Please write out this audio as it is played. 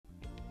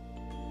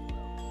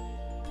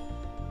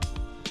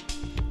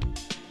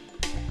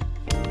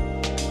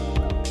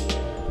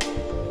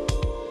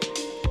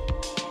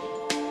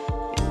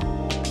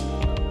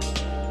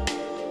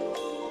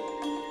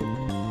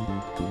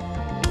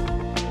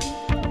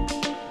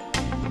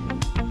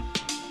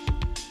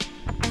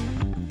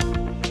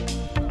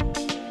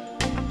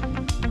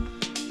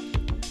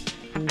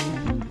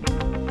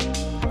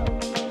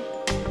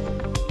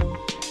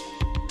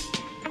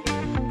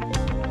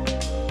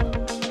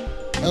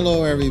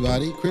Hello,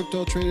 everybody.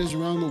 Crypto traders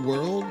around the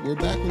world. We're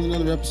back with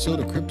another episode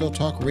of Crypto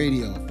Talk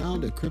Radio,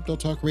 found at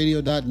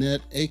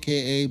cryptotalkradio.net,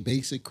 aka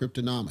Basic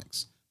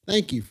Cryptonomics.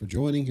 Thank you for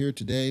joining here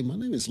today. My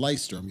name is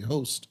Leister. I'm your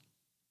host.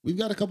 We've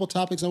got a couple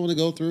topics I want to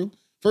go through.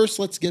 First,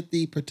 let's get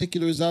the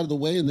particulars out of the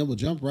way, and then we'll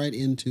jump right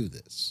into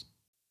this.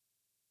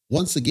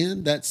 Once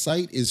again, that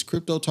site is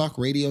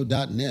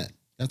cryptotalkradio.net.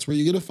 That's where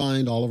you're going to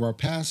find all of our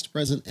past,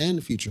 present,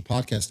 and future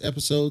podcast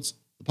episodes.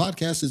 The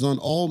podcast is on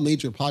all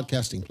major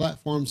podcasting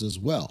platforms as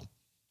well.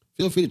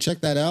 Feel free to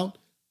check that out.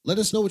 Let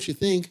us know what you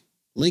think.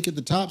 Link at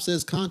the top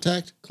says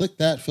contact. Click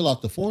that, fill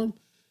out the form.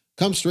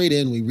 Come straight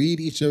in. We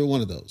read each and every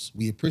one of those.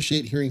 We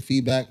appreciate hearing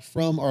feedback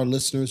from our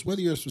listeners, whether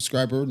you're a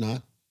subscriber or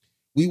not.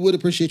 We would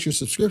appreciate your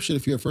subscription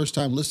if you're a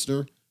first-time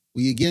listener.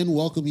 We again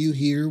welcome you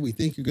here. We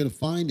think you're going to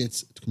find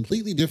it's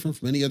completely different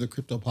from any other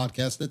crypto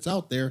podcast that's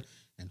out there.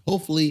 And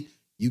hopefully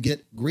you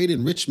get great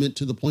enrichment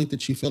to the point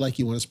that you feel like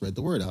you want to spread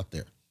the word out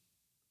there.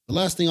 The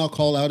last thing I'll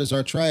call out is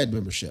our Triad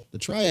membership. The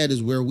Triad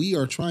is where we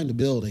are trying to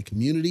build a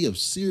community of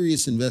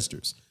serious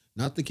investors,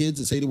 not the kids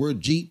that say the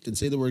word Jeet and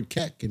say the word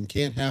Keck and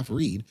can't half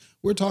read.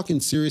 We're talking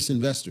serious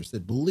investors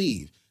that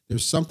believe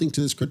there's something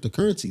to this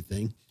cryptocurrency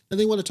thing, and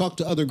they want to talk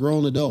to other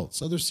grown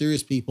adults, other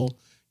serious people.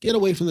 Get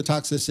away from the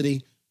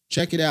toxicity.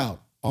 Check it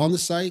out. On the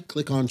site,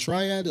 click on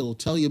Triad. It'll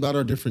tell you about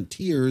our different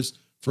tiers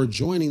for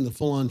joining the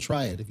full-on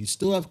Triad. If you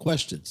still have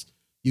questions,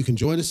 you can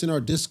join us in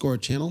our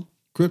Discord channel.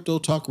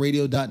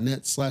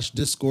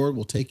 cryptotalkradio.net/Discord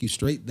will take you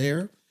straight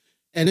there,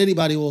 and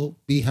anybody will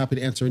be happy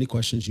to answer any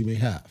questions you may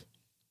have.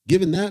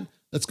 Given that,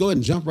 let's go ahead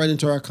and jump right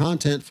into our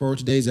content for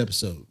today's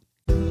episode.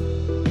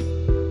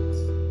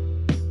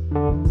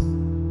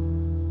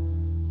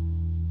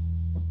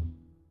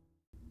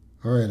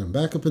 All right, I'm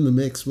back up in the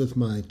mix with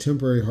my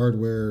temporary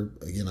hardware.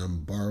 Again,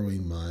 I'm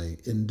borrowing my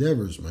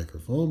Endeavor's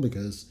microphone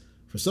because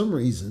for some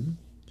reason,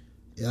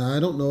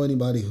 I don't know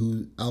anybody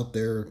who out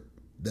there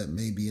that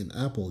may be an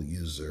Apple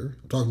user.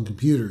 I'm talking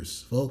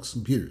computers, folks,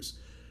 computers.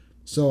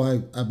 So I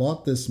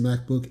bought this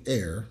MacBook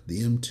Air,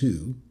 the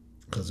M2,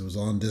 because it was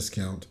on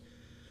discount.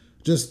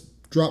 Just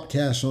dropped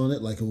cash on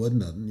it like it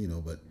wasn't nothing,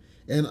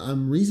 and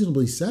I'm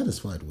reasonably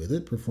satisfied with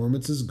it.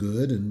 Performance is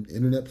good and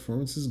internet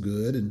performance is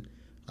good, and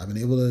I've been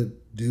able to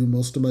do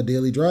most of my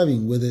daily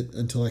driving with it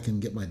until I can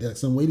get my desk.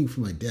 So I'm waiting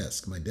for my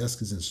desk. My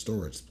desk is in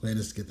storage. The plan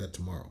is to get that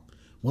tomorrow.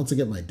 Once I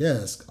get my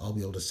desk, I'll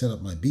be able to set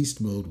up my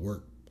beast mode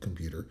work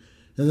computer,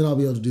 and then I'll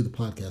be able to do the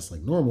podcast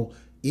like normal.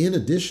 In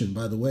addition,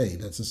 by the way,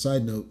 that's a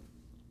side note,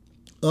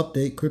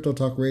 update, Crypto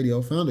Talk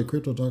Radio, found at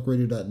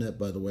cryptotalkradio.net,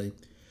 by the way.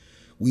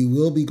 We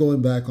will be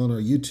going back on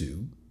our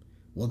YouTube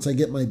once I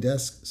get my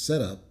desk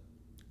set up,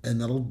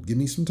 and that'll give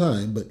me some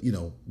time, but,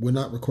 we're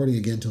not recording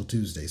again until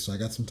Tuesday, so I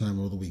got some time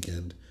over the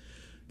weekend.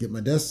 Get my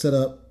desk set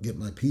up, get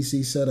my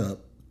PC set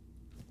up.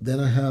 Then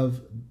I have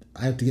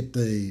to get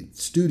the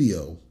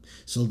studio.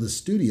 So the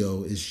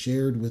studio is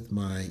shared with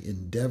my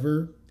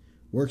Endeavor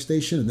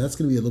workstation, and that's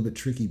going to be a little bit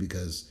tricky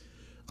because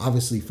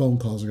obviously phone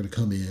calls are going to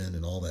come in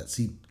and all that.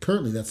 See,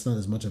 currently that's not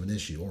as much of an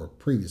issue, or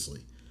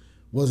previously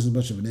wasn't as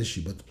much of an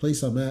issue, but the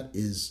place I'm at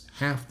is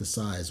half the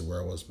size of where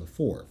I was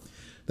before.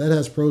 That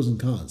has pros and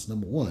cons.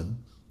 Number one,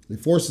 it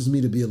forces me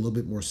to be a little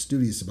bit more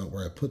studious about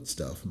where I put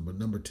stuff. But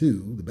number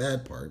two, the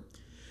bad part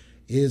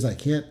is I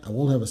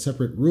won't have a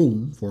separate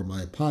room for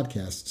my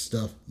podcast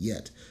stuff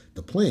yet.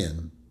 The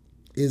plan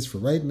is for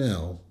right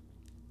now,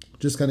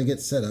 just kind of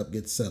get set up,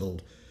 get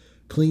settled,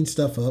 clean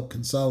stuff up,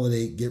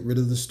 consolidate, get rid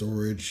of the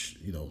storage,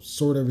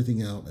 sort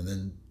everything out, and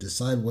then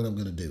decide what I'm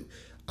going to do.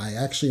 I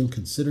actually am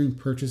considering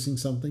purchasing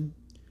something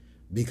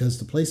because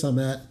the place I'm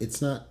at,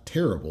 it's not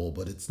terrible,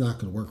 but it's not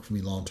going to work for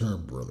me long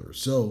term, brother.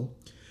 So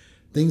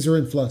things are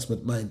in flux,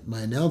 but my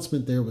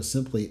announcement there was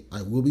simply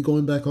I will be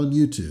going back on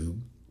YouTube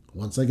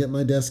once I get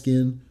my desk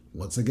in,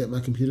 once I get my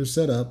computer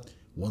set up,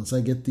 once I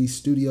get these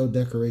studio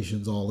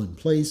decorations all in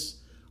place.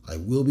 I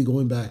will be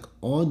going back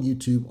on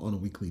YouTube on a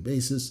weekly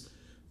basis.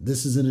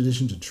 This is in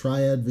addition to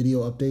Triad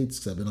video updates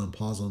because I've been on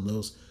pause on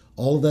those.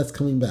 All of that's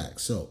coming back.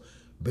 So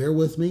bear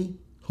with me.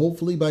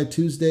 Hopefully by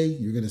Tuesday,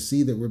 you're going to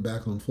see that we're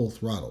back on full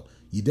throttle.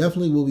 You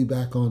definitely will be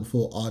back on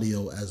full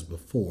audio as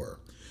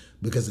before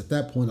because at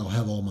that point, I'll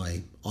have all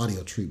my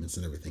audio treatments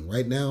and everything.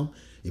 Right now,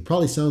 it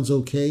probably sounds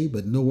okay,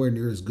 but nowhere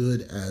near as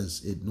good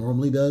as it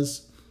normally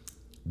does.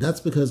 That's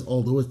because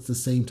although it's the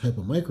same type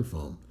of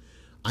microphone,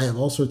 I have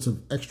all sorts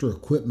of extra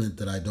equipment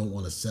that I don't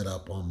want to set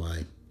up on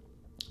my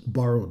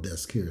borrowed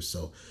desk here.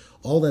 So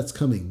all that's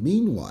coming.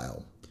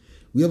 Meanwhile,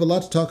 we have a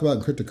lot to talk about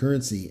in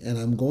cryptocurrency, and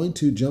I'm going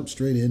to jump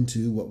straight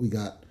into what we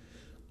got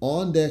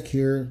on deck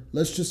here.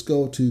 Let's just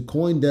go to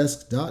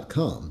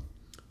coindesk.com,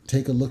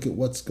 take a look at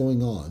what's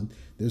going on.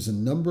 There's a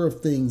number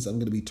of things I'm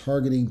going to be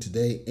targeting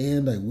today,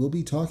 and I will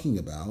be talking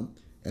about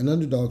an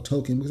underdog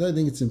token because I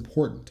think it's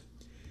important.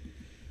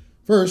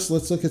 First,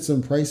 let's look at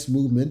some price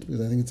movement because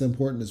I think it's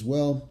important as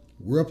well.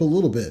 We're up a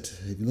little bit.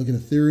 If you look at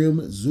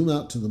Ethereum, zoom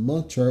out to the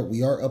month chart,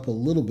 we are up a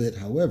little bit.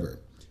 However,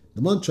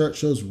 the month chart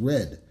shows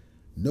red,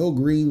 no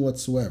green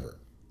whatsoever.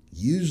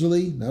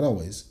 Usually, not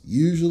always,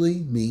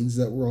 usually means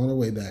that we're on our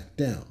way back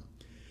down.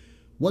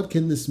 What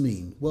can this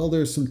mean? Well,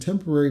 there's some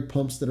temporary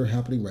pumps that are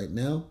happening right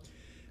now.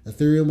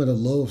 Ethereum at a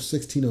low of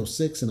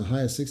 1606 and a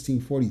high of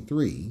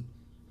 1643.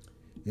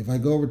 If I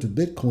go over to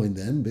Bitcoin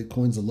then,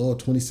 Bitcoin's a low of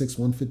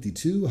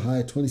 26,152, a high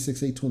of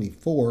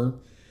 26,824.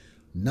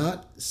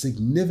 Not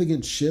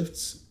significant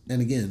shifts,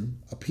 and again,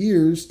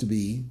 appears to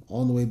be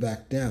on the way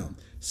back down.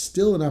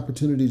 Still an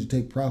opportunity to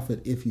take profit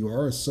if you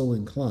are so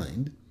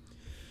inclined.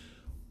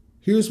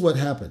 Here's what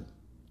happened.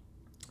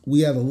 We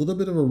had a little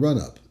bit of a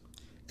run-up,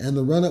 and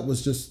the run-up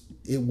was just,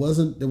 there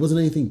wasn't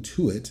anything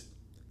to it.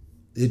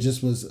 It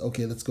just was,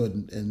 okay, let's go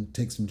ahead and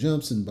take some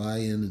jumps and buy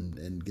in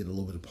and get a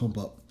little bit of pump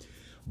up.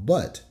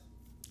 But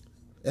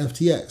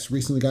FTX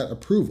recently got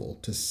approval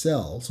to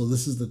sell. So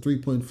this is the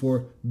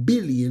 $3.4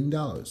 billion.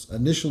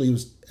 Initially, it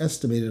was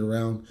estimated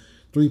around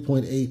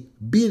 $3.8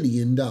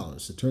 billion.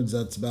 It turns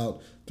out it's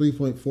about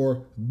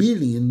 $3.4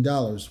 billion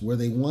where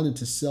they wanted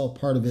to sell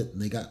part of it,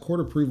 and they got court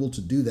approval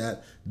to do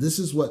that. This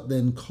is what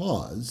then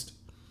caused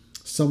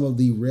some of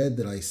the red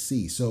that I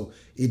see. So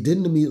it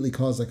didn't immediately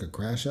cause like a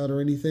crash out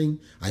or anything.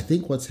 I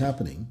think what's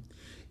happening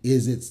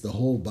is it's the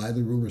whole buy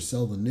the rumor,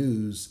 sell the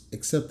news,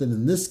 except that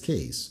in this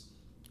case,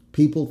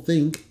 people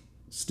think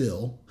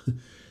still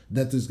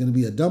that there's going to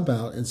be a dump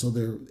out, and so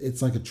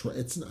it's like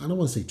it's I don't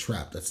want to say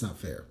trap, that's not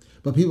fair,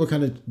 but people are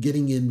kind of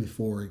getting in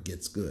before it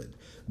gets good,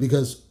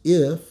 because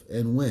if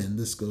and when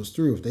this goes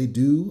through, if they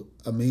do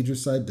a major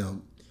side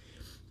dump,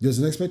 there's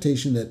an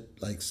expectation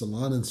that like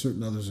Solana and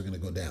certain others are going to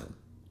go down,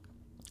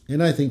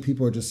 and I think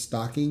people are just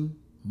stocking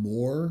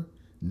more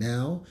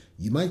now.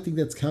 You might think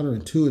that's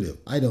counterintuitive.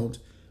 I don't,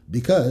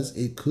 because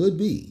it could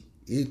be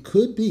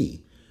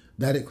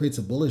that it creates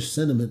a bullish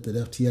sentiment that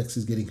FTX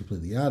is getting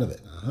completely out of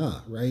it.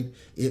 Right?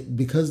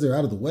 Because they're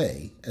out of the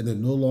way and they're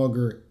no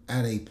longer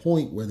at a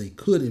point where they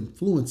could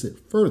influence it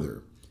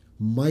further,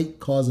 might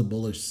cause a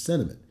bullish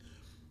sentiment.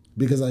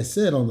 Because I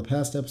said on the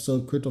past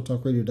episode,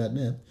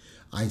 CryptoTalkRadio.net,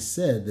 I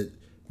said that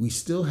we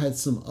still had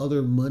some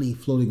other money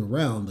floating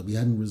around that we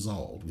hadn't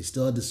resolved. We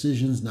still had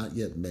decisions not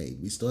yet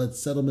made. We still had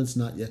settlements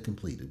not yet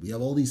completed. We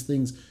have all these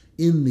things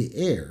in the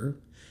air,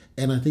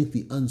 and I think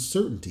the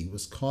uncertainty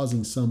was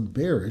causing some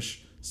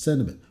bearish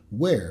sentiment,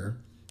 where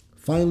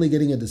finally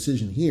getting a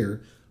decision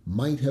here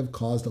might have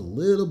caused a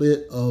little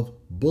bit of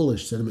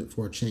bullish sentiment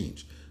for a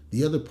change.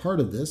 The other part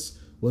of this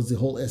was the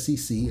whole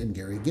SEC and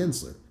Gary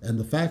Gensler, and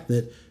the fact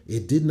that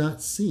it did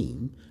not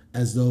seem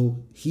as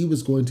though he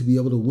was going to be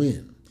able to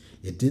win.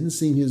 It didn't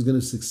seem he was going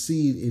to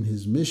succeed in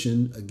his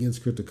mission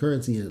against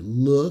cryptocurrency, and it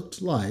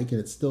looked like, and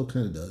it still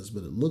kind of does,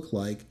 but it looked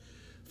like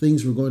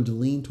things were going to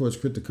lean towards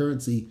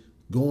cryptocurrency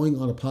going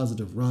on a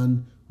positive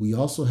run. We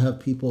also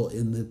have people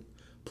in the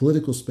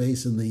political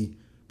space in the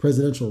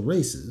presidential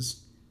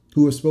races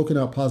who have spoken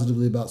out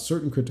positively about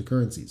certain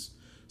cryptocurrencies.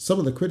 Some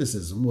of the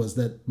criticism was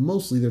that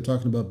mostly they're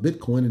talking about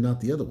Bitcoin and not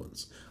the other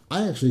ones.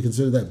 I actually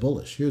consider that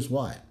bullish. Here's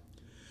why.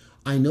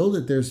 I know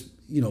that there's,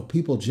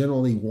 people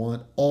generally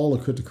want all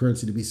of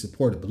cryptocurrency to be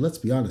supported, but let's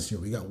be honest here.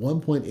 We got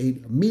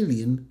 1.8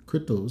 million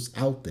cryptos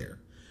out there,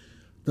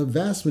 the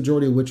vast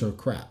majority of which are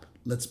crap.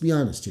 Let's be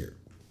honest here.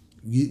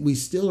 We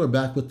still are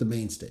back with the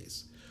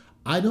mainstays.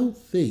 I don't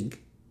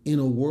think in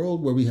a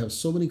world where we have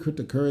so many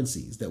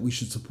cryptocurrencies that we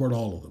should support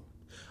all of them.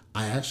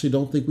 I actually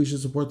don't think we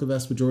should support the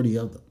vast majority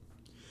of them.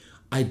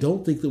 I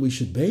don't think that we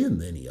should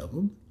ban any of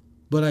them,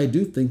 but I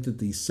do think that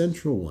the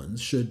central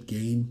ones should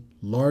gain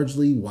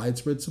largely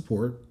widespread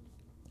support,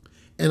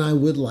 and I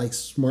would like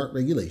smart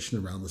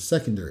regulation around the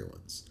secondary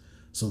ones.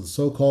 So the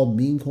so-called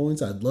meme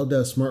coins, I'd love to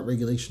have smart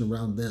regulation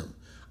around them.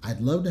 I'd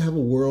love to have a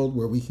world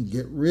where we can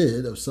get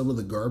rid of some of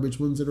the garbage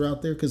ones that are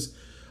out there, because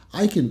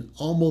I can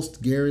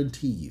almost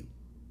guarantee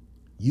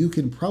you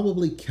can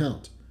probably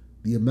count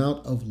the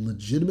amount of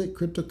legitimate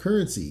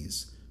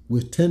cryptocurrencies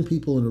with 10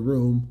 people in a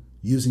room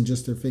using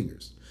just their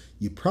fingers.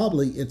 It's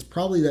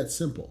probably that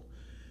simple.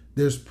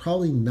 There's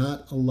probably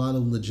not a lot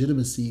of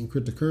legitimacy in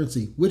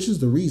cryptocurrency, which is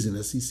the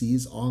reason SEC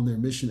is on their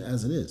mission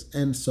as it is.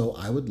 And so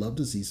I would love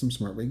to see some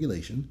smart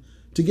regulation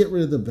to get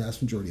rid of the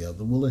vast majority of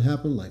them. Will it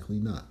happen? Likely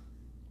not.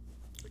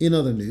 In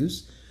other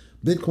news,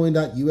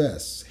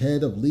 Bitcoin.us,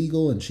 head of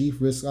legal and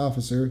chief risk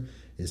officer,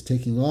 is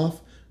taking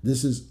off.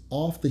 This is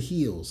off the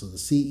heels of the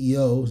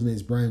CEO, his name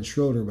is Brian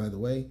Schroeder, by the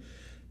way,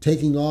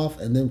 taking off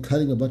and then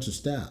cutting a bunch of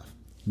staff.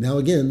 Now,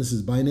 again, this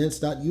is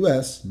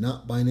Binance.us,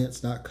 not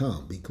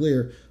Binance.com. Be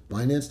clear,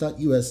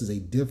 Binance.us is a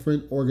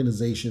different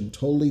organization,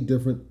 totally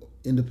different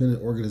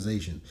independent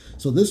organization.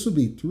 So this would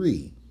be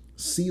 3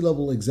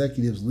 C-level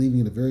executives leaving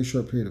in a very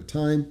short period of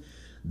time.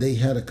 They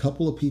had a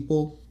couple of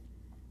people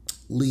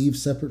leave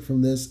separate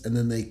from this, and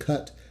then they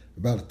cut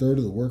about a third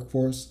of the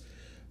workforce.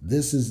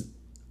 This is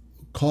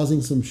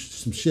causing some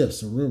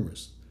shifts, some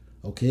rumors.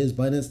 Okay, is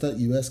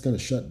Binance.us going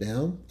to shut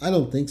down? I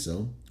don't think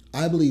so.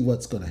 I believe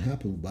what's going to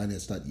happen with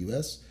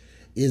Binance.us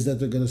is that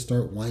they're going to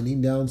start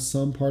winding down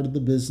some part of the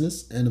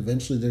business, and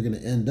eventually they're going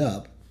to end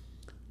up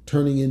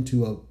turning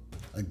into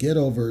a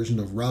ghetto version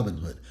of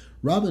Robinhood.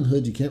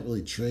 Robinhood, you can't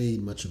really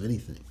trade much of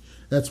anything.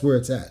 That's where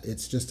it's at.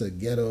 It's just a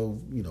ghetto,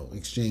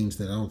 exchange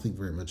that I don't think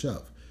very much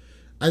of.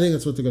 I think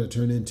that's what they're going to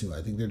turn into.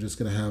 I think they're just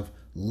going to have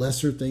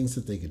lesser things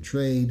that they can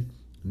trade.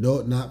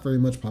 No, not very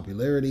much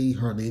popularity,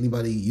 hardly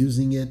anybody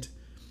using it.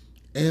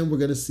 And we're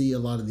going to see a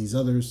lot of these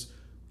others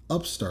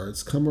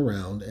upstarts come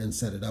around and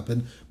set it up.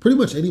 And pretty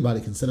much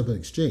anybody can set up an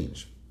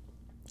exchange.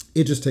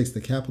 It just takes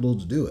the capital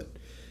to do it.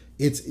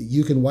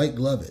 You can white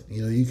glove it.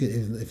 You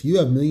can, if you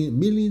have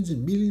millions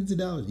and millions of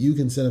dollars, you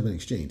can set up an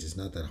exchange. It's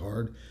not that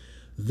hard.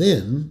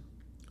 Then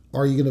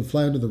are you going to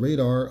fly under the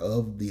radar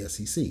of the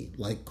SEC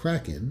like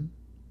Kraken,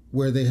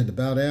 where they had to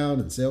bow down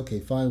and say, okay,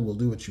 fine, we'll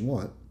do what you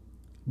want.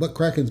 But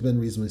Kraken's been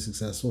reasonably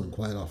successful and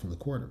quiet off in the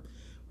corner.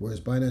 Whereas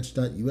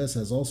Binance.us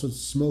has all sorts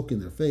of smoke in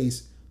their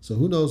face. So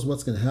who knows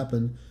what's going to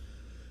happen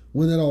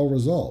when that all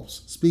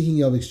resolves.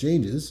 Speaking of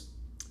exchanges,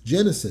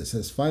 Genesis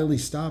has finally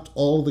stopped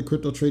all of the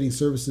crypto trading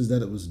services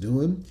that it was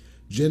doing.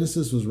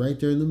 Genesis was right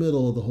there in the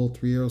middle of the whole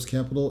Three Arrows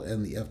Capital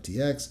and the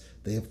FTX.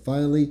 They have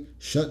finally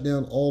shut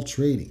down all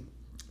trading.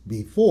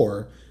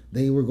 Before,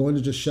 they were going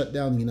to just shut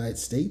down the United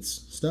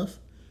States stuff.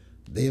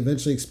 They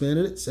eventually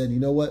expanded it, said, you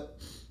know what?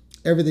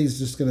 Everything's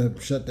just going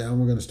to shut down.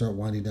 We're going to start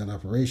winding down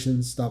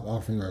operations, stop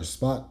offering our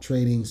spot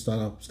trading,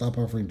 stop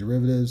offering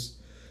derivatives,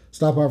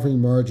 stop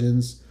offering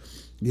margins.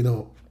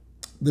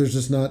 It's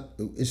just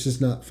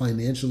not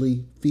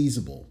financially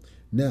feasible.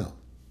 Now,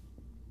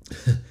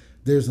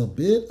 there's a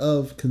bit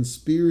of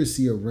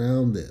conspiracy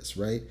around this,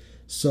 right?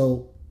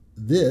 So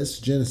this,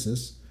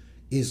 Genesis,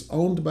 is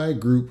owned by a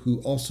group who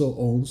also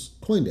owns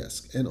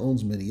CoinDesk and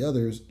owns many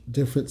others,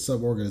 different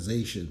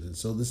sub-organizations. And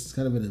so this is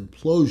kind of an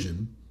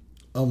implosion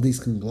of these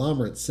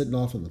conglomerates sitting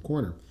off in the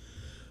corner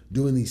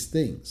doing these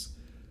things.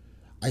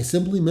 I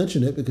simply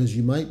mention it because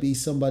you might be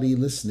somebody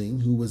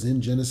listening who was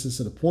in Genesis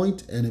at a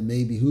point, and it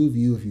may behoove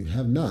you, if you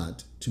have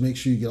not, to make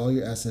sure you get all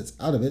your assets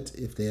out of it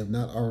if they have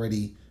not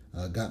already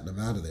gotten them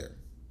out of there.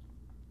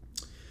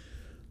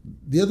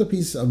 The other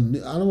piece of,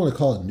 I don't want to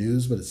call it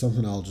news, but it's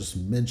something I'll just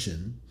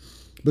mention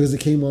because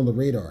it came on the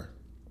radar.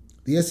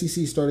 The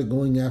SEC started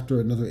going after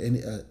another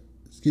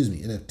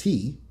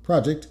NFT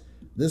project.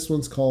 This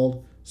one's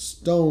called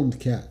Stoner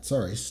Cat.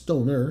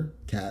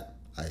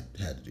 I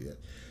had to do that.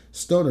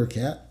 Stoner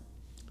Cat.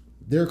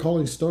 They're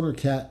calling Stoner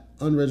Cat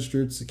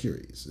unregistered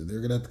securities. They're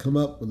going to have to come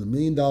up with $1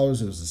 million. It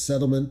was a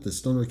settlement. The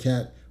Stoner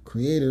Cat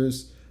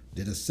creators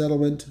did a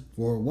settlement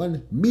for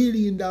 $1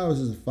 million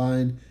as a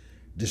fine.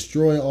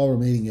 Destroy all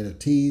remaining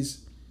NFTs.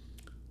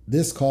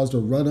 This caused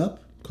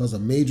a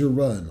major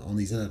run on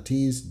these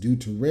NFTs due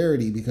to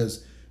rarity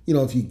because,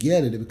 if you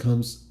get it, it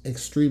becomes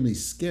extremely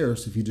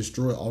scarce if you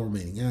destroy all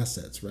remaining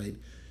assets, right?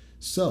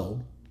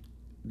 So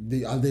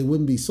they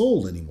wouldn't be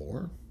sold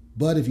anymore.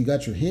 But if you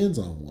got your hands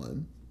on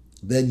one,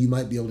 then you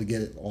might be able to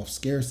get it off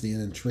scarcity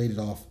and then trade it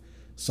off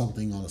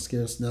something on a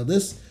scarce. Now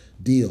this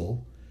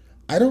deal,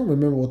 I don't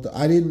remember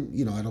I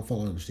don't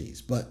follow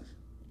NFTs, but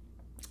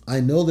I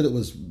know that it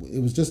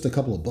was just a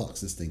couple of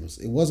bucks.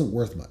 It wasn't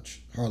worth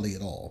much, hardly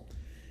at all.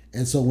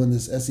 And so when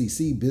this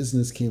SEC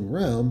business came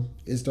around,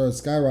 it started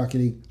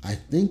skyrocketing. I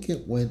think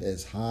it went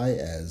as high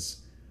as,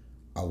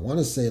 I want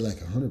to say like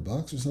 $100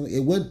 or something.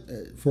 It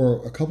went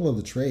for a couple of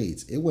the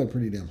trades. It went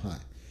pretty damn high.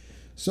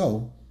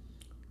 So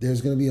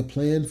there's going to be a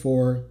plan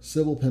for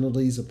civil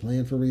penalties, a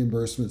plan for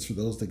reimbursements for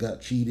those that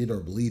got cheated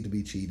or believed to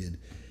be cheated.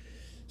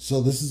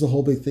 So this is a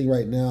whole big thing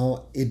right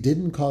now. It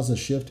didn't cause a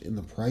shift in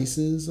the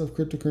prices of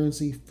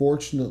cryptocurrency.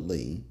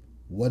 Fortunately,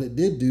 what it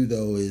did do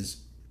though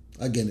is,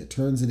 again, it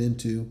turns it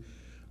into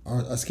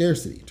a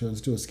scarcity. It turns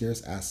into a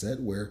scarce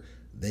asset where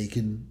they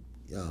can,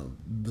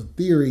 the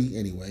theory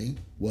anyway,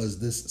 was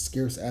this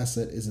scarce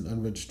asset is an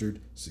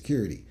unregistered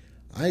security.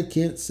 I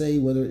can't say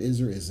whether it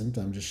is or isn't.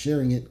 I'm just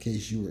sharing it in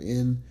case you were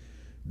in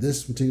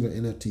this particular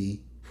NFT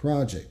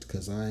project,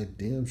 because I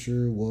damn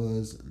sure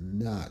was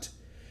not.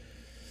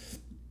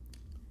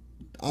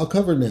 I'll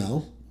cover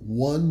now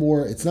one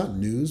more, it's not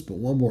news, but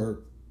one more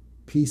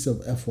piece of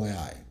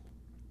FYI.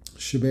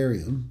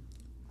 Shibarium.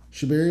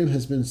 Shibarium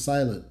has been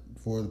silent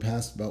for the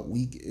past about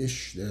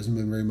week-ish. There hasn't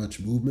been very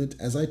much movement,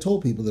 as I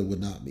told people there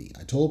would not be.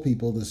 I told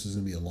people this is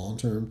going to be a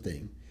long-term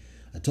thing.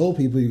 I told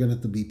people you're going to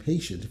have to be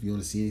patient if you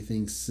want to see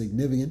anything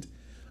significant.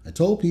 I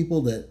told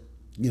people that,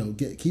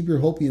 keep your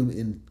hopium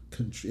in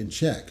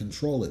check,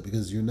 control it,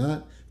 because you're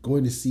not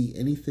going to see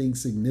anything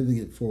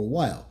significant for a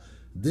while.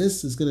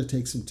 This is going to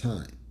take some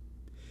time.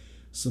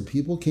 Some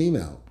people came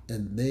out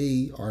and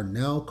they are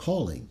now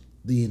calling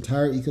the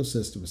entire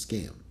ecosystem a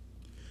scam.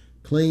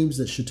 Claims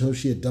that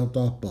Satoshi had dumped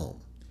off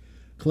Bohm.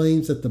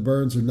 Claims that the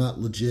burns are not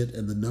legit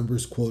and the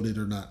numbers quoted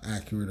are not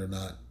accurate or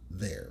not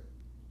there.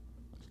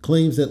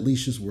 Claims that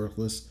Leash is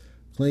worthless.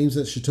 Claims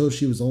that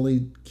Satoshi was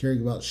only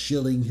caring about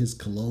shilling his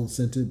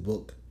cologne-scented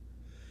book.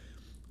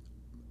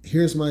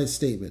 Here's my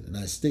statement, and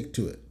I stick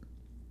to it.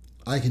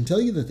 I can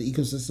tell you that the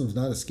ecosystem is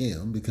not a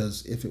scam,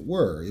 because if it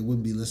were, it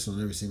wouldn't be listed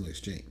on every single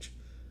exchange.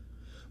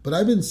 But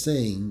I've been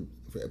saying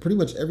pretty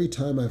much every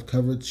time I've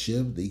covered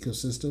SHIB, the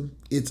ecosystem,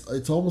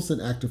 it's almost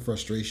an act of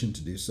frustration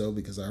to do so,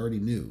 because I already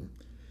knew.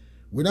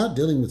 We're not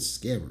dealing with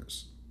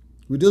scammers.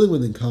 We're dealing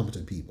with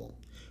incompetent people.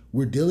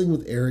 We're dealing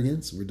with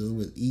arrogance. We're dealing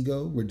with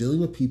ego. We're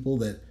dealing with people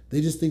that they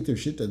just think their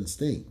shit doesn't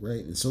stink,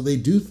 right? And so they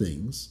do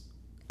things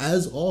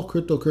as all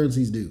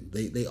cryptocurrencies do.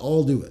 They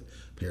all do it.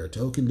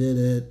 Paratoken did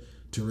it.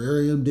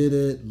 Terrarium did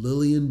it,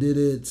 Lillian did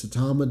it,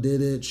 Saitama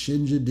did it,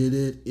 Shinja did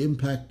it,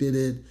 Impact did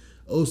it,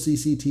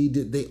 OCCT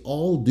did. They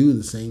all do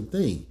the same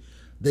thing.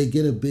 They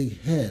get a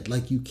big head.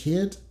 Like, you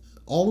can't,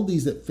 all of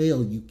these that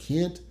fail, you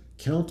can't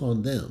count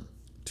on them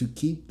to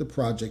keep the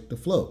project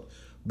afloat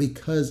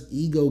because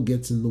ego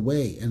gets in the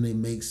way and they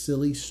make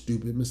silly,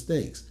 stupid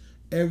mistakes.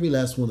 Every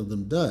last one of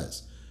them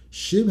does.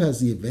 SHIB has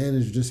the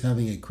advantage of just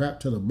having a crap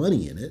ton of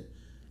money in it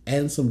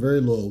and some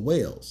very loyal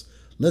whales.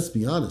 Let's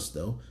be honest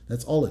though,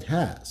 that's all it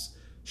has.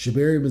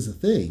 Shibarium is a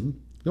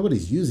thing,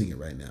 nobody's using it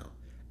right now.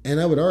 And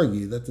I would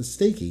argue that the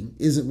staking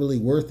isn't really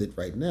worth it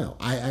right now.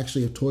 I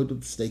actually have toyed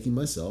with the staking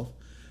myself.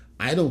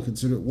 I don't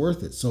consider it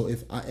worth it. So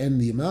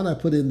and the amount I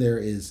put in there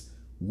is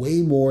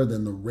way more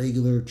than the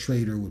regular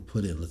trader would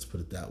put in, let's put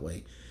it that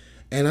way.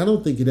 And I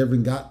don't think it ever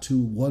got to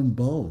one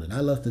bone, and I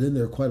left it in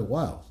there quite a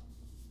while.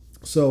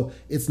 So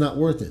it's not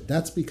worth it.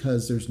 That's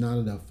because there's not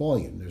enough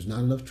volume. There's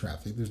not enough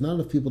traffic. There's not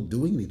enough people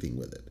doing anything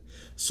with it.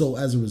 So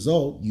as a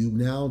result, you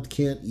now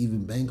can't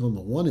even bank on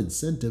the one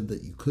incentive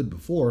that you could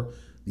before.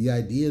 The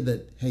idea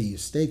that, hey, you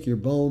stake your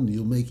bone,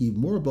 you'll make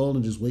even more bone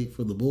and just wait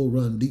for the bull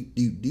run,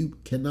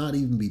 doop, cannot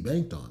even be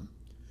banked on.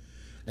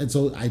 And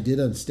so I did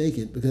unstake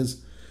it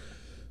because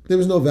there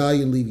was no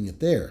value in leaving it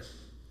there.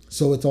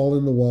 So it's all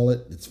in the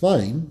wallet. It's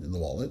fine in the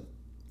wallet.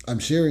 I'm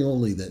sharing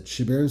only that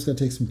Shibarium's going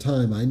to take some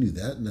time. I knew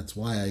that, and that's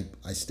why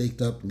I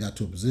staked up and got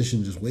to a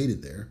position, just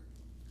waited there.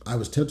 I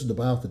was tempted to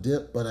buy off the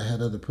dip, but I had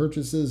other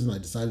purchases, and I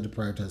decided to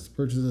prioritize the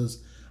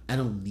purchases. I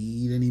don't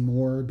need any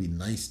more. It'd be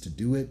nice to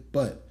do it,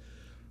 but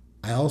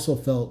I also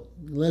felt,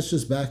 let's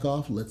just back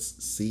off.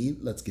 Let's see.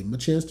 Let's give them a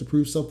chance to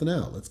prove something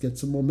out. Let's get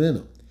some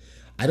momentum.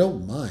 I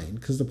don't mind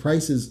because the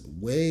price is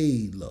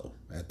way low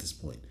at this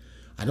point.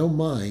 I don't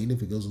mind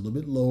if it goes a little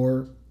bit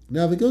lower.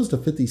 Now, if it goes to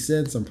 50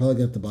 cents, I'm probably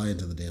going to have to buy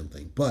into the damn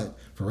thing. But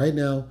for right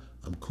now,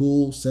 I'm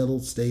cool,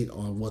 settled state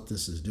on what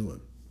this is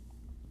doing.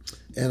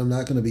 And I'm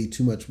not going to be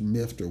too much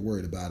miffed or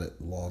worried about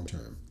it long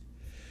term.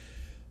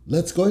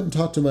 Let's go ahead and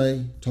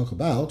talk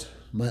about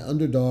my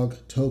underdog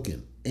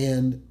token.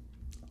 And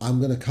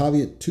I'm going to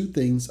caveat two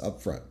things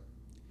up front.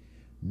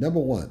 Number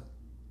one,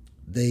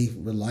 they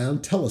rely on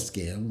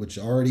Telescan, which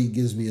already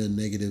gives me a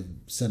negative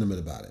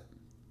sentiment about it.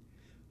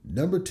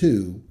 Number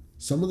two,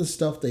 some of the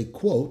stuff they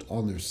quote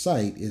on their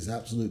site is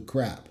absolute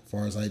crap. As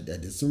far as I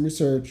did some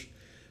research,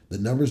 the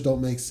numbers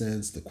don't make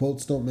sense, the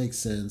quotes don't make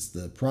sense,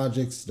 the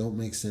projects don't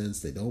make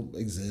sense, they don't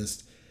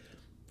exist.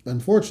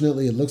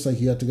 Unfortunately, it looks like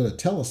you have to go to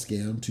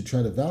Telescan to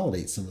try to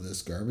validate some of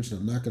this garbage,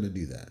 and I'm not going to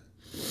do that.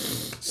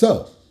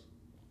 So,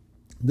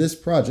 this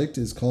project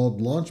is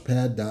called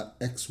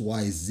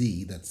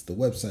Launchpad.xyz. That's the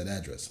website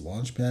address,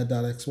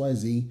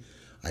 Launchpad.xyz.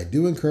 I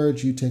do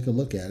encourage you to take a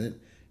look at it.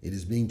 It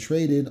is being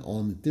traded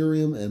on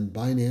Ethereum and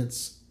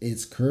Binance.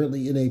 It's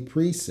currently in a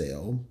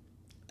pre-sale,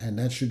 and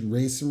that should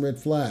raise some red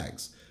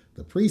flags.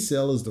 The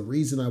pre-sale is the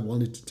reason I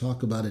wanted to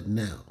talk about it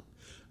now,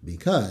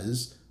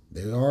 because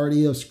they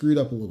already have screwed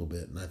up a little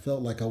bit, and I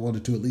felt like I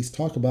wanted to at least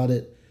talk about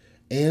it,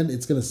 and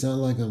it's going to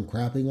sound like I'm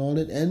crapping on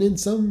it, and in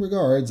some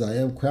regards I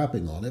am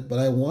crapping on it, but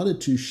I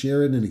wanted to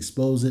share it and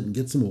expose it and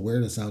get some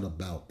awareness out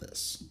about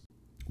this.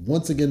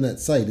 Once again, that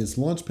site is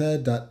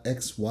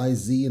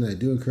launchpad.xyz, and I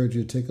do encourage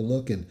you to take a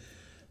look. And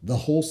the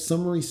whole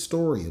summary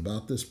story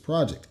about this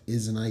project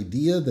is an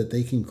idea that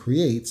they can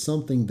create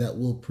something that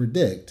will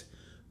predict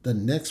the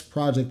next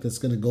project that's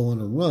going to go on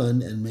a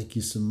run and make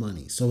you some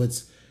money. So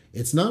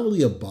it's not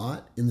really a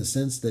bot in the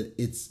sense that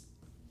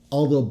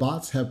although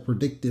bots have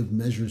predictive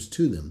measures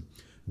to them,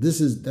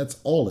 that's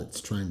all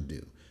it's trying to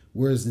do.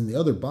 Whereas in the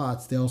other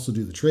bots, they also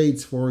do the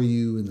trades for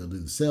you, and they'll do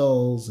the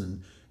sales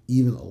and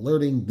even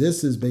alerting.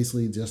 This is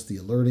basically just the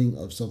alerting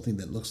of something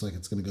that looks like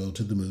it's going to go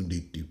to the moon,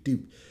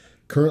 doop.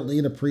 Currently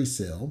in a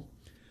pre-sale.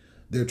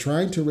 They're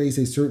trying to raise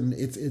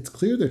it's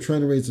clear they're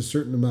trying to raise a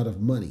certain amount of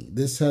money.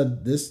 This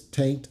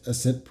tanked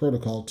Ascent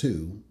Protocol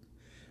too.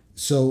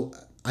 So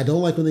I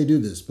don't like when they do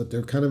this, but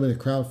they're kind of in a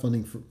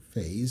crowdfunding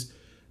phase,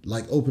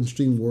 like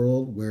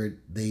OpenStreamWorld, where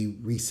they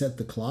reset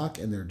the clock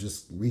and they're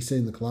just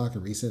resetting the clock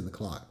and resetting the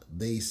clock.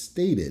 They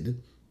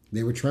stated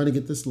they were trying to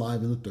get this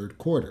live in the third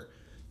quarter.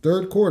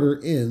 Third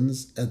quarter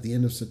ends at the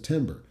end of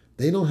September.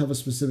 They don't have a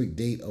specific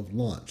date of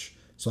launch.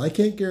 So I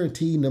can't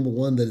guarantee, number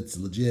one, that it's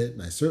legit,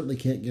 and I certainly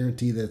can't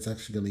guarantee that it's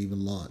actually going to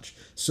even launch.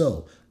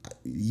 So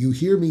you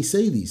hear me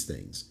say these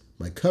things.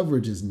 My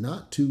coverage is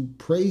not to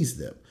praise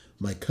them.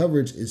 My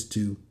coverage is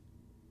to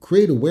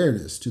create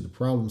awareness to the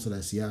problems that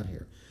I see out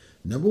here.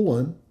 Number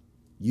one,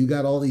 you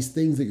got all these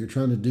things that you're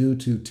trying to do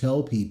to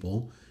tell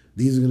people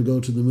these are going to go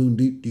to the moon,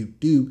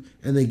 doop,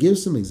 and they give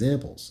some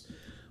examples.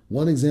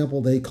 One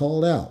example they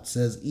called out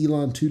says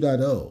Elon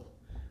 2.0.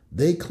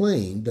 They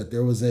claimed that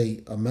there was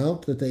a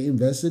amount that they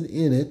invested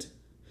in it,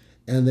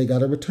 and they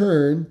got a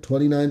return,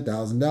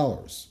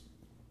 $29,000.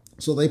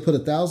 So they put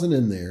 $1,000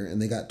 in there,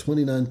 and they got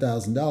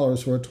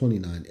 $29,000 for a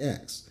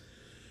 29x.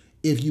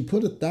 If you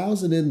put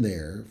 $1,000 in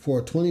there for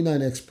a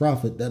 29x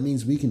profit, that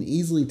means we can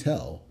easily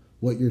tell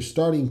what your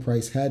starting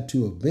price had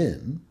to have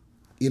been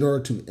in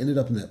order to end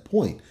up in that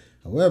point.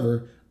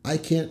 However, I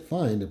can't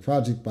find a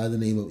project by the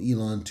name of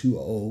Elon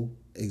 2.0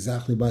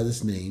 exactly by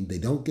this name. They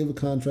don't give a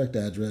contract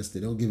address. They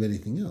don't give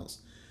anything else.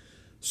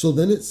 So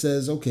then it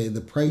says, okay,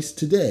 the price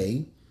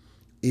today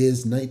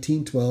is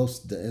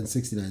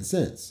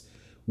 $19.12.69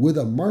 with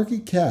a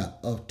market cap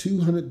of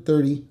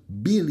 $230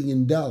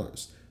 billion.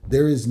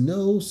 There is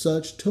no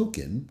such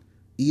token,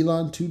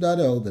 Elon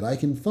 2.0, that I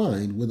can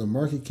find with a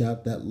market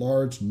cap that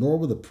large, nor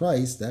with a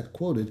price that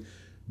quoted,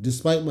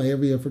 despite my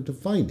every effort to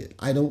find it.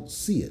 I don't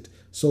see it.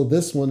 So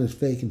this one is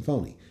fake and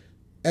phony.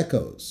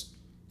 Echoes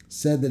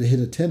said that it hit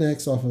a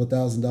 10x off of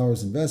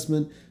 $1,000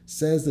 investment,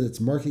 says that its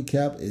market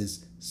cap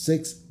is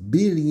 $6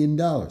 billion.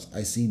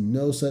 I see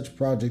no such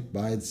project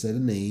by the said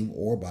name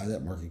or by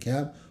that market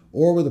cap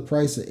or with a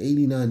price of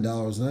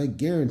 $89. And I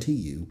guarantee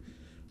you,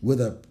 with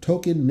a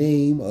token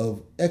name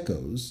of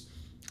Echoes,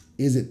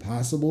 is it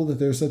possible that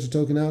there's such a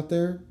token out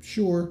there?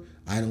 Sure,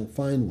 I don't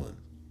find one.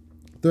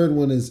 Third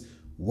one is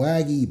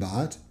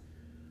WaggyBot.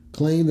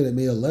 Claimed that it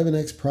made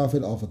 11x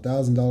profit off a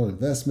 $1,000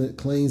 investment,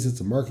 claims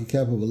it's a market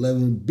cap of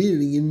 $11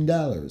 billion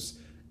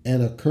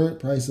and a current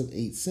price of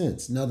 8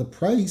 cents. Now, the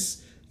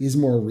price is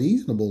more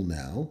reasonable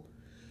now.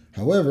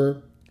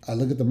 However, I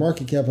look at the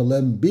market cap,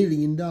 $11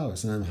 billion,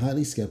 and I'm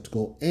highly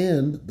skeptical,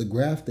 and the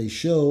graph they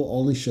show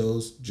only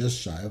shows just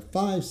shy of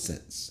 5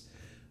 cents.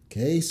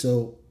 Okay,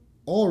 so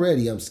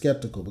already I'm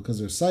skeptical because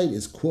their site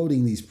is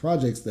quoting these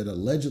projects that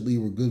allegedly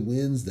were good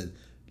wins that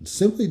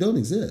simply don't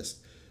exist.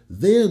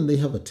 Then they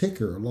have a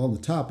ticker along the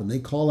top, and they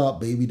call out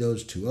Baby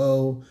Doge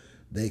 2.0.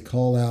 They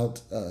call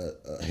out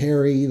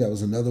Harry. That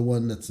was another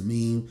one that's a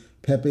meme.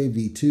 Pepe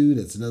V2.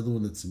 That's another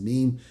one that's a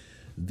meme.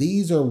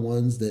 These are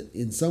ones that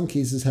in some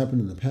cases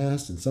happened in the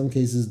past. In some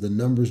cases, the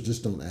numbers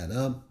just don't add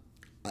up.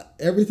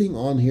 Everything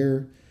on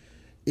here,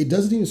 it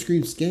doesn't even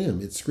scream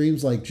scam. It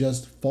screams like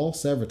just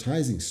false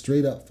advertising,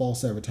 straight up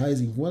false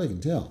advertising, from what I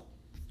can tell.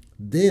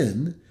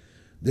 Then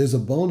there's a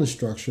bonus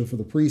structure for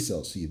the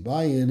pre-sale. So you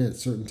buy in at a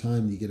certain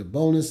time, you get a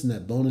bonus, and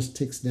that bonus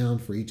ticks down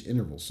for each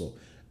interval. So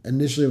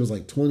initially it was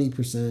like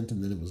 20%,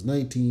 and then it was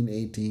 19,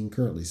 18,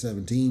 currently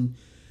 17.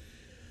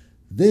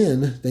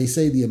 Then they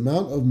say the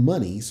amount of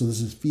money, so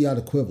this is fiat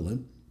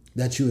equivalent,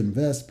 that you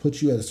invest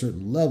puts you at a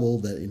certain level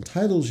that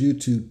entitles you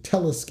to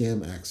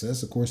telescam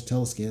access. Of course,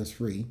 telescam's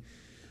free.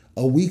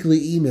 A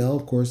weekly email,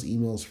 of course,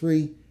 email's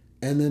free.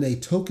 And then a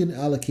token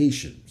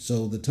allocation.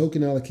 So the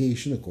token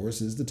allocation, of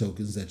course, is the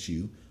tokens that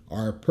you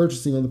are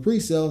purchasing on the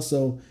pre-sale,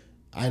 so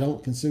I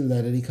don't consider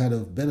that any kind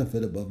of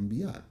benefit above and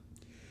beyond.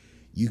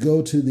 You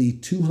go to the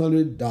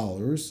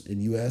 $200 in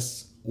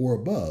US or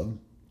above,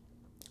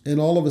 and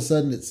all of a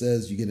sudden it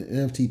says you get an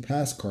NFT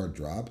pass card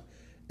drop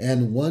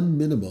and one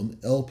minimum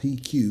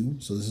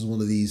LPQ, so this is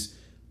one of these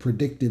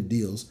predictive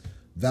deals,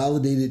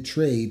 validated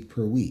trade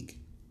per week,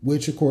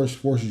 which of course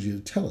forces you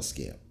to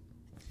telescam.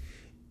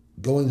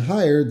 Going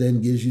higher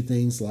then gives you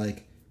things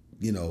like,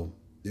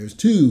 there's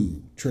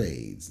 2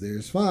 trades,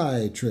 there's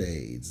 5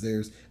 trades,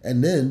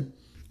 and then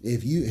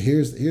if you,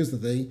 here's the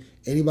thing,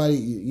 anybody,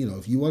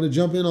 if you want to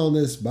jump in on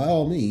this, by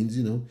all means,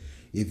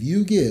 if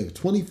you give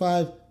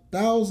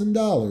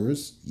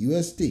 $25,000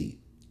 USD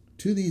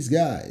to these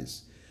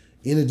guys,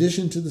 in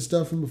addition to the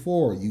stuff from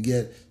before, you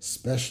get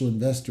special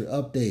investor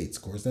updates,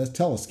 of course, that's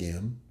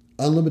telescam,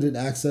 unlimited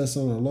access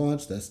on our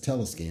launch, that's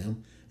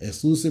telescam,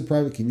 exclusive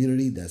private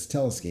community, that's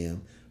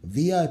telescam,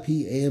 VIP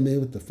AMA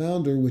with the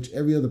founder, which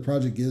every other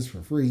project gives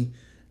for free,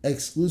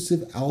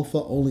 exclusive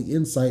alpha only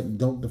insight, and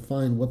don't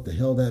define what the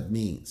hell that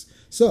means.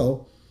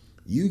 So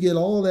you get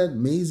all that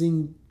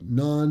amazing,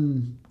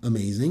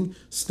 non-amazing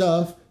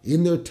stuff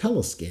in their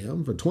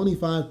telescam for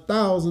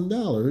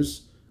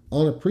 $25,000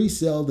 on a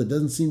pre-sale that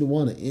doesn't seem to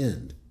want to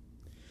end.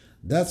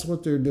 That's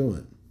what they're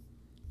doing.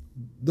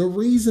 The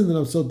reason that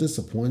I'm so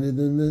disappointed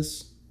in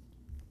this,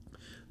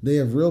 they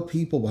have real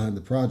people behind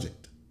the project.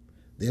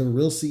 They have a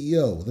real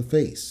CEO with a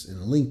face and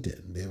a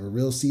LinkedIn. They have a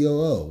real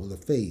COO with a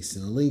face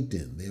and a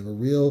LinkedIn. They have a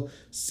real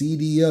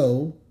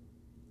CDO.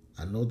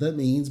 I don't know what that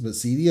means, but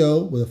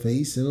CDO with a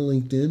face and a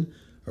LinkedIn.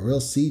 A real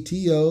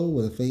CTO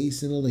with a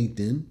face and a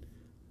LinkedIn.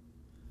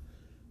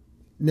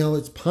 Now,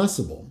 it's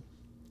possible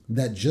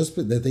that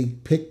that they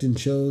picked and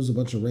chose a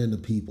bunch of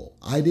random people.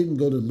 I didn't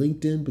go to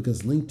LinkedIn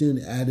because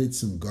LinkedIn added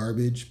some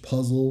garbage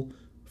puzzle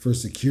for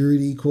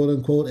security, quote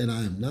unquote, and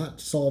I am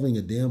not solving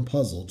a damn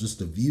puzzle just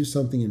to view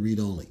something and read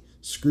only.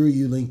 Screw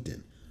you,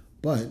 LinkedIn.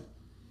 But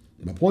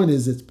my point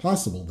is, it's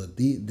possible that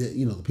the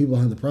people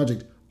behind the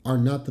project are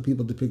not the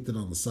people depicted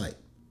on the site.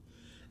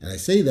 And I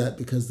say that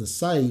because the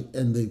site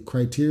and the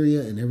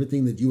criteria and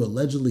everything that you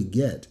allegedly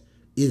get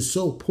is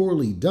so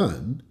poorly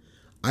done,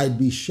 I'd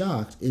be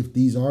shocked if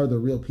these are the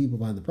real people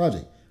behind the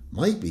project.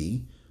 Might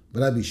be,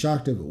 but I'd be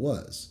shocked if it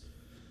was.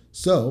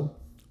 So,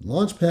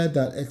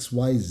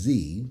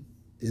 Launchpad.xyz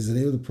is the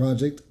name of the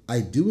project. I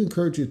do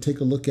encourage you to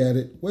take a look at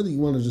it, whether you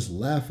want to just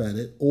laugh at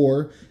it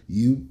or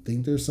you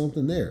think there's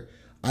something there.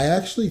 I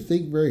actually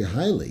think very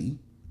highly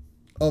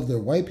of their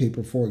white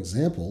paper, for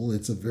example.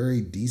 It's a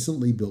very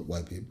decently built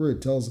white paper.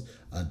 It tells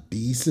a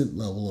decent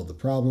level of the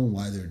problem,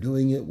 why they're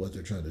doing it, what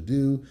they're trying to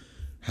do,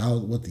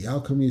 what the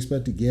outcome you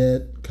expect to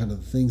get, kind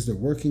of the things they're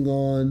working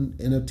on,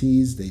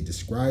 NFTs. They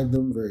describe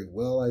them very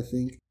well, I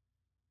think.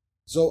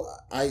 So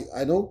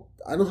I don't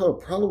have a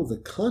problem with the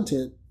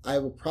content. I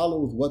have a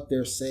problem with what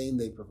they're saying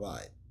they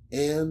provide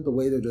and the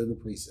way they're doing the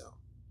pre-sale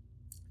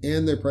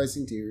and their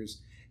pricing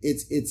tiers.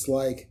 It's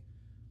like,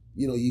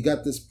 you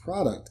got this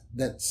product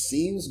that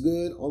seems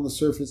good on the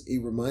surface.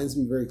 It reminds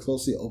me very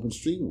closely of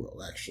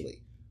OpenStreamWorld,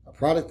 actually. A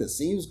product that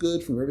seems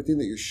good from everything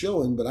that you're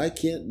showing, but I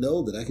can't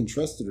know that I can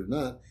trust it or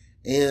not.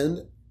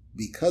 And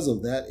because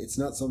of that, it's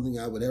not something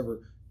I would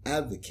ever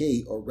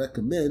advocate or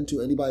recommend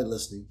to anybody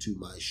listening to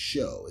my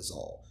show, is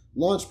all.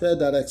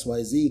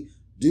 Launchpad.xyz.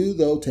 Do,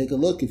 though, take a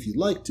look if you'd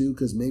like to,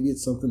 because maybe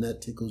it's something that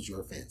tickles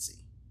your fancy.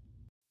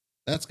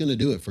 That's going to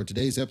do it for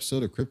today's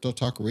episode of Crypto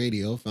Talk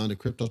Radio, found at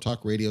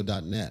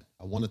cryptotalkradio.net.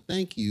 I want to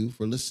thank you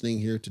for listening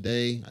here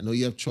today. I know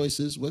you have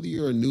choices, whether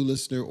you're a new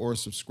listener or a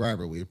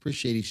subscriber. We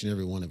appreciate each and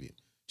every one of you.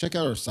 Check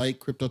out our site,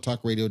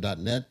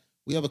 cryptotalkradio.net.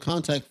 We have a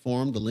contact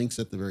form. The link's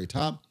at the very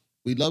top.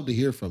 We'd love to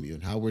hear from you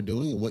and how we're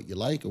doing and what you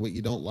like or what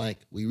you don't like.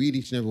 We read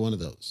each and every one of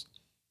those.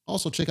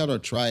 Also, check out our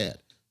Triad.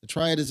 The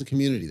Triad is a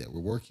community that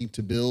we're working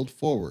to build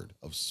forward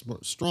of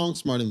strong,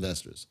 smart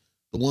investors,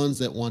 the ones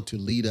that want to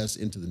lead us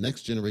into the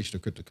next generation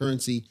of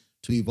cryptocurrency,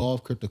 to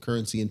evolve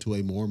cryptocurrency into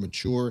a more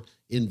mature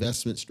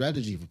investment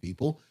strategy for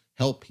people,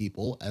 help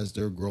people as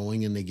they're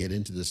growing and they get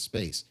into this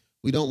space.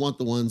 We don't want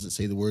the ones that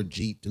say the word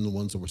Jeet and the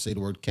ones that will say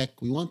the word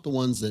Keck. We want the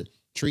ones that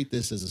treat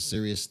this as a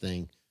serious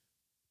thing.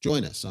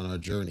 Join us on our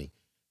journey.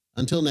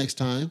 Until next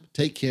time,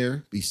 take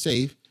care, be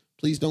safe.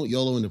 Please don't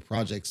YOLO into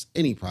projects,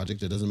 any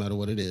project, it doesn't matter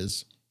what it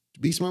is.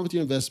 Be smart with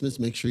your investments.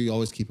 Make sure you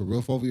always keep a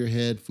roof over your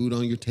head, food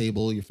on your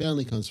table. Your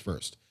family comes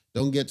first.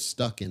 Don't get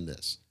stuck in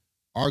this.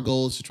 Our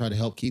goal is to try to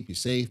help keep you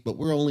safe, but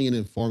we're only an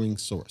informing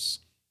source.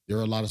 There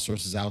are a lot of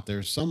sources out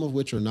there, some of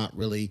which are not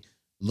really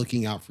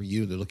looking out for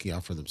you. They're looking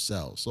out for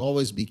themselves. So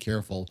always be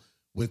careful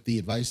with the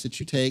advice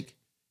that you take,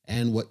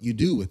 and what you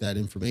do with that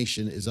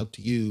information is up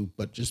to you,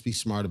 but just be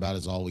smart about it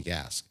is all we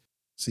ask.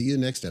 See you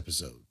next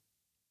episode.